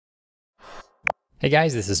Hey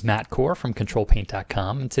guys, this is Matt Core from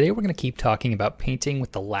Ctrl+Paint.com, and today we're going to keep talking about painting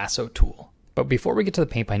with the Lasso tool. But before we get to the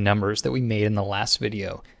paint by numbers that we made in the last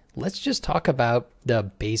video, let's just talk about the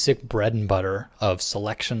basic bread and butter of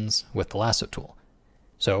selections with the Lasso tool.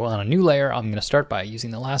 So on a new layer, I'm going to start by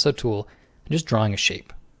using the Lasso tool and just drawing a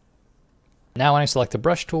shape. Now when I select the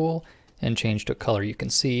brush tool and change to a color, you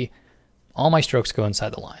can see all my strokes go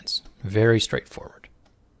inside the lines. Very straightforward.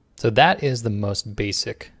 So that is the most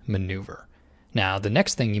basic maneuver. Now, the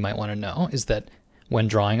next thing you might want to know is that when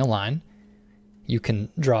drawing a line, you can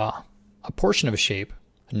draw a portion of a shape,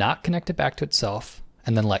 not connect it back to itself,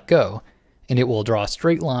 and then let go, and it will draw a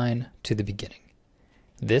straight line to the beginning.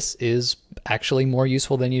 This is actually more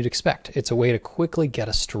useful than you'd expect. It's a way to quickly get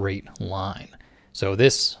a straight line. So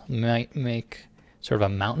this might make sort of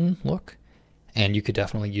a mountain look, and you could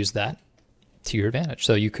definitely use that to your advantage.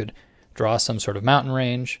 So you could draw some sort of mountain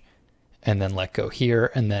range, and then let go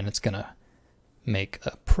here, and then it's going to make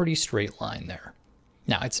a pretty straight line there.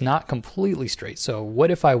 Now it's not completely straight, so what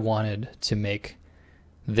if I wanted to make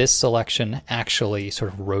this selection actually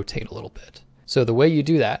sort of rotate a little bit? So the way you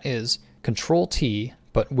do that is Ctrl+T,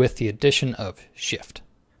 but with the addition of Shift.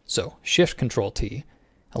 So Shift Ctrl+T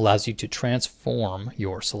allows you to transform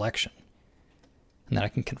your selection. And then I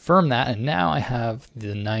can confirm that, and now I have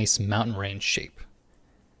the nice mountain range shape.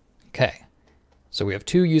 Okay, so we have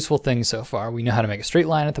two useful things so far. We know how to make a straight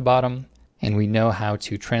line at the bottom, and we know how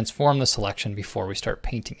to transform the selection before we start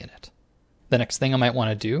painting in it. The next thing I might want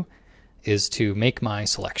to do is to make my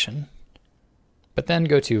selection, but then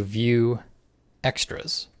go to View,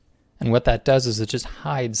 Extras. And what that does is it just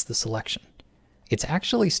hides the selection. It's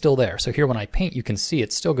actually still there. So here when I paint, you can see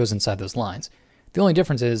it still goes inside those lines. The only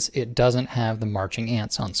difference is it doesn't have the marching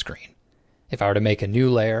ants on screen. If I were to make a new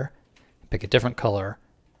layer, pick a different color,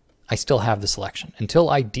 I still have the selection. Until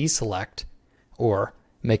I deselect or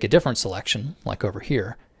make a different selection, like over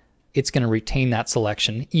here, it's going to retain that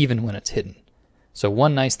selection even when it's hidden. So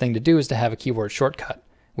one nice thing to do is to have a keyboard shortcut,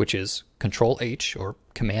 which is Ctrl+H or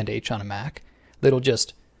Command+H on a Mac, that'll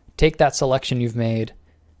just take that selection you've made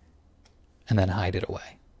and then hide it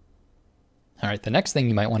away. All right, the next thing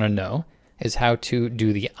you might want to know is how to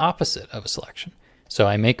do the opposite of a selection. So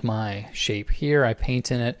I make my shape here, I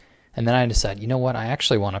paint in it, and then I decide, you know what, I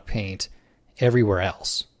actually want to paint everywhere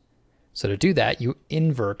else. So to do that, you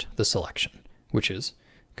invert the selection, which is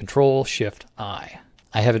Ctrl+Shift+I.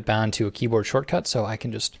 I have it bound to a keyboard shortcut, so I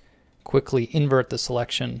can just quickly invert the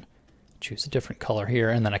selection, choose a different color here,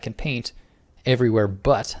 and then I can paint everywhere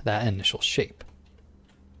but that initial shape.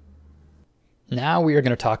 Now we are going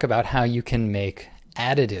to talk about how you can make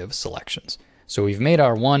additive selections. So we've made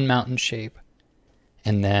our one mountain shape,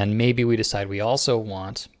 and then maybe we decide we also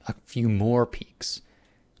want a few more peaks.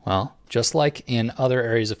 Well, just like in other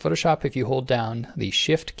areas of Photoshop, if you hold down the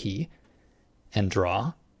Shift key and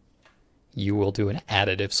draw, you will do an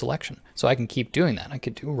additive selection. So I can keep doing that. I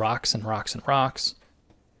could do rocks and rocks and rocks,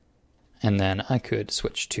 and then I could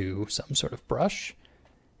switch to some sort of brush,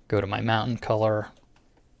 go to my mountain color,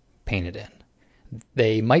 paint it in.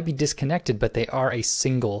 They might be disconnected, but they are a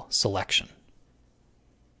single selection.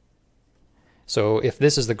 So if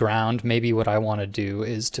this is the ground, maybe what I want to do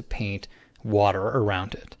is to paint water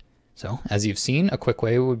around it. So as you've seen, a quick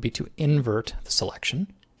way would be to invert the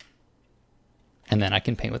selection, and then I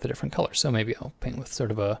can paint with a different color. So maybe I'll paint with sort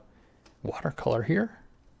of a watercolor here.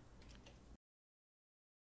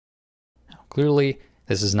 Now, clearly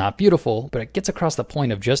this is not beautiful, but it gets across the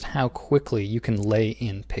point of just how quickly you can lay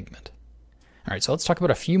in pigment. All right, so let's talk about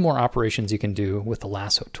a few more operations you can do with the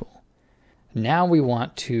Lasso tool. Now we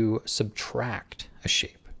want to subtract a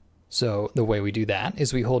shape. So the way we do that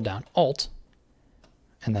is we hold down Alt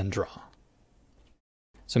and then draw.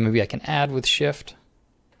 So maybe I can add with Shift,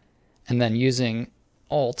 and then using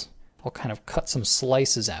Alt, I'll kind of cut some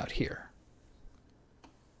slices out here.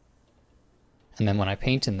 And then when I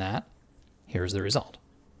paint in that, here's the result.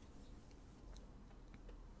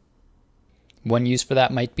 One use for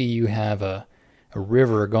that might be you have a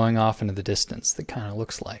river going off into the distance that kind of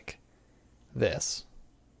looks like this.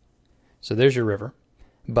 So there's your river.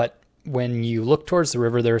 But when you look towards the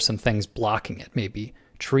river, there are some things blocking it. Maybe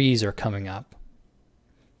trees are coming up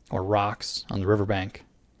or rocks on the riverbank.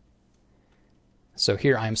 So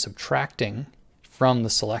here I'm subtracting from the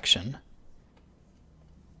selection.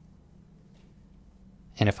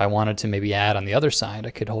 And if I wanted to maybe add on the other side,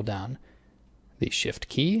 I could hold down the Shift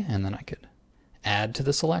key and then I could add to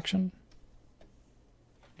the selection.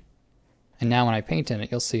 And now when I paint in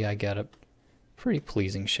it, you'll see I get a pretty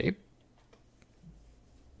pleasing shape.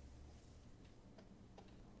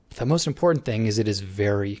 The most important thing is it is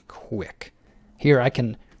very quick. Here I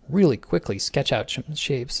can really quickly sketch out some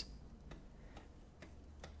shapes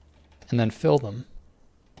and then fill them.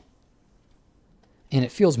 And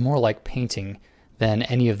it feels more like painting than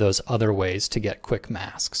any of those other ways to get quick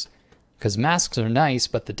masks. Because masks are nice,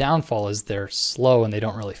 but the downfall is they're slow and they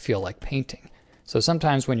don't really feel like painting. So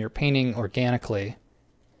sometimes when you're painting organically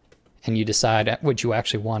and you decide what you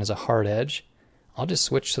actually want as a hard edge, I'll just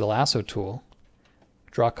switch to the Lasso tool,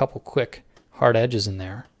 draw a couple quick hard edges in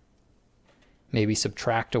there, maybe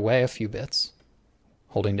subtract away a few bits,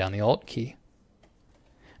 holding down the Alt key,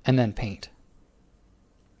 and then paint.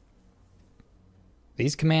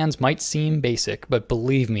 These commands might seem basic, but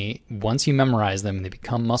believe me, once you memorize them and they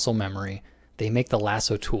become muscle memory, they make the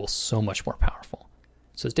Lasso tool so much more powerful.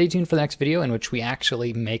 So stay tuned for the next video in which we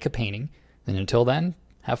actually make a painting. And until then,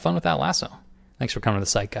 have fun with that lasso. Thanks for coming to the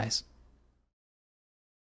site, guys.